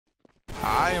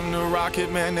I am the rocket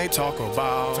man they talk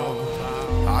about.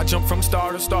 I jump from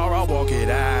star to star, I'll walk it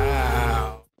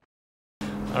out.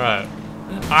 Alright.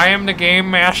 I am the game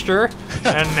master,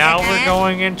 and now we're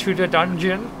going into the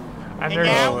dungeon. And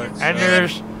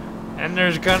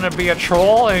there's gonna be a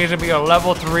troll, and he's gonna be a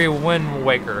level 3 Wind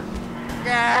Waker.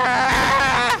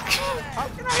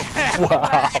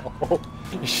 Wow.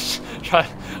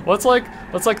 What's like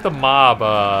the mob?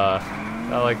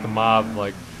 Like the mob,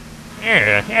 like.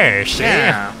 Yeah, see.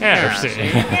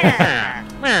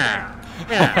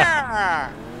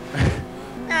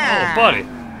 Oh, buddy.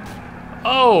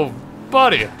 Oh,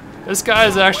 buddy. This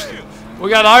guy's actually. We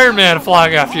got Iron Man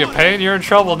flying after you, Payne. You're in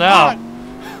trouble now.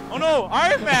 Oh no,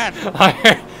 Iron Man!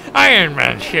 Iron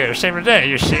Man's here, same today,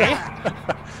 you see?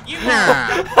 You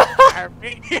Iron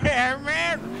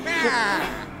Man!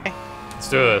 Let's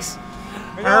do this.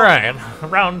 Alright,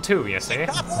 round 2, you see?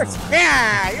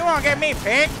 Yeah, you won't get me,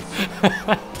 pig!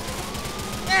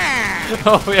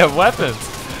 Oh, we have weapons.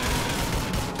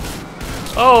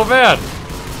 Oh, man.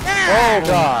 Oh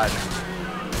god.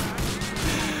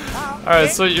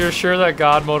 Alright, so you're sure that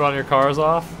God mode on your car is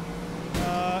off?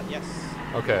 Yes.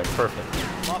 Okay, perfect.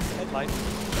 Lost the headlight.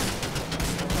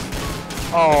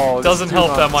 Oh, It doesn't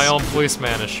help that my own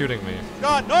policeman is shooting me.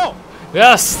 God, no!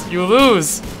 Yes, you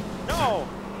lose. No!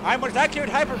 I was accurate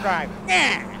hyperdrive.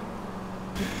 Yeah!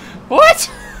 What?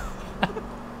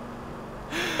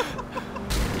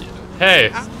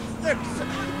 Hey.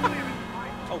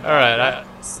 Oh, Alright,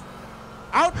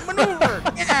 outmaneuvered!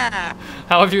 Yeah!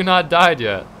 how have you not died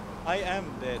yet? I am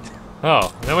dead.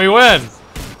 Oh, then we win.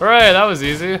 Hooray, that was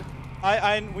easy.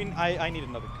 I need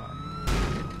another car.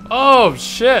 Oh,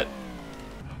 shit.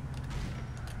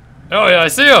 Oh, yeah, I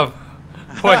see him.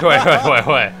 Wait.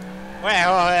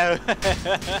 Well,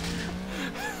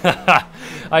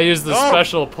 I used the Oh.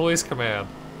 special police command.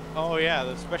 oh yeah,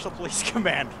 the special police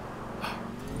command.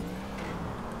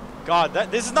 God,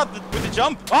 this is not with the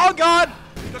jump. Oh God!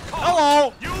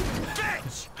 Hello! You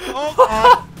bitch! Oh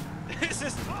God! This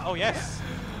is. Oh yes.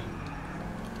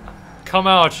 Come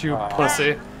out, you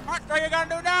pussy. What are you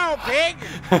gonna do now, pig?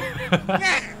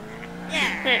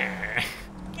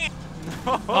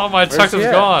 Oh, my detective's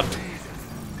he gone.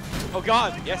 Oh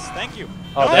God! Yes, thank you.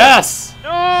 Oh, No! Yes!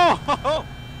 No!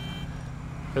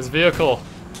 His vehicle.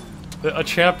 A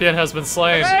champion has been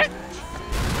slain.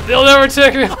 They'll never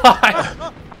take me alive.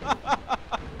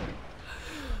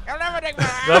 You'll never take me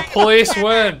The police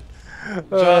win.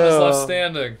 John is left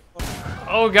standing.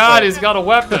 Oh God, he's got a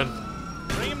weapon.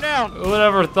 Bring him down. Who would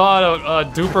ever thought a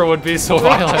duper would be so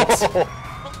violent?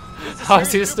 How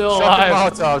is he still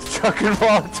alive? Chucking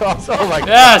Molotovs. Oh my god.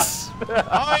 Yes!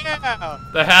 Oh yeah!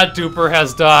 The hat duper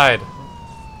has died.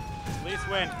 Police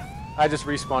win. I just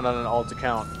respawned on an alt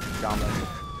account.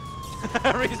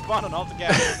 Respawn on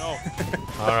altogether. No.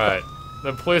 Alright.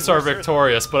 The police are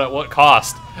victorious, but at what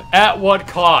cost? At what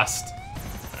cost?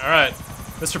 Alright.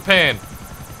 Mr. Payne.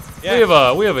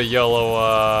 Yes. We have a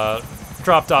yellow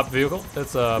drop-top vehicle.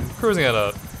 It's cruising at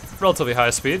a relatively high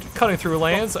speed, cutting through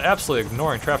lanes, absolutely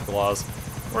ignoring traffic laws.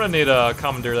 We're gonna need to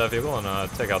commandeer that vehicle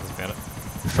and take out this bandit.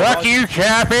 Fuck you,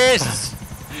 Chappis!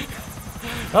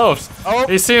 Oh,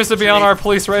 he seems to be on our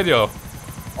police radio.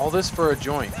 All this for a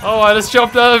joint. Oh, I just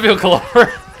jumped out of the vehicle.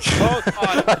 Oh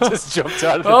God! I just jumped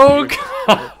out of the Oh vehicle.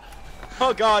 God!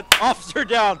 Oh God! Officer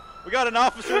down! We got an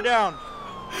officer down!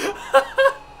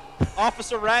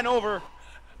 Officer ran over.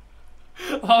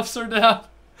 Officer down.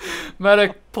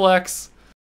 Medic Plex.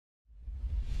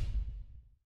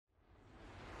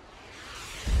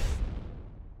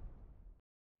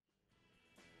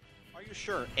 Are you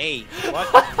sure? A.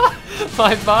 What?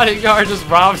 My bodyguard just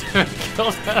robbed him and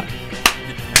killed him.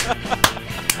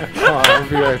 I'll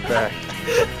be right back.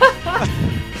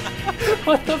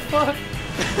 What the fuck?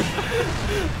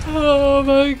 Oh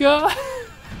my God.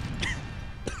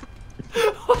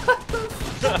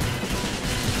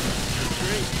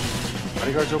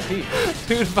 Bodyguard's OP.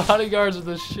 Dude, bodyguards are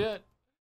the shit.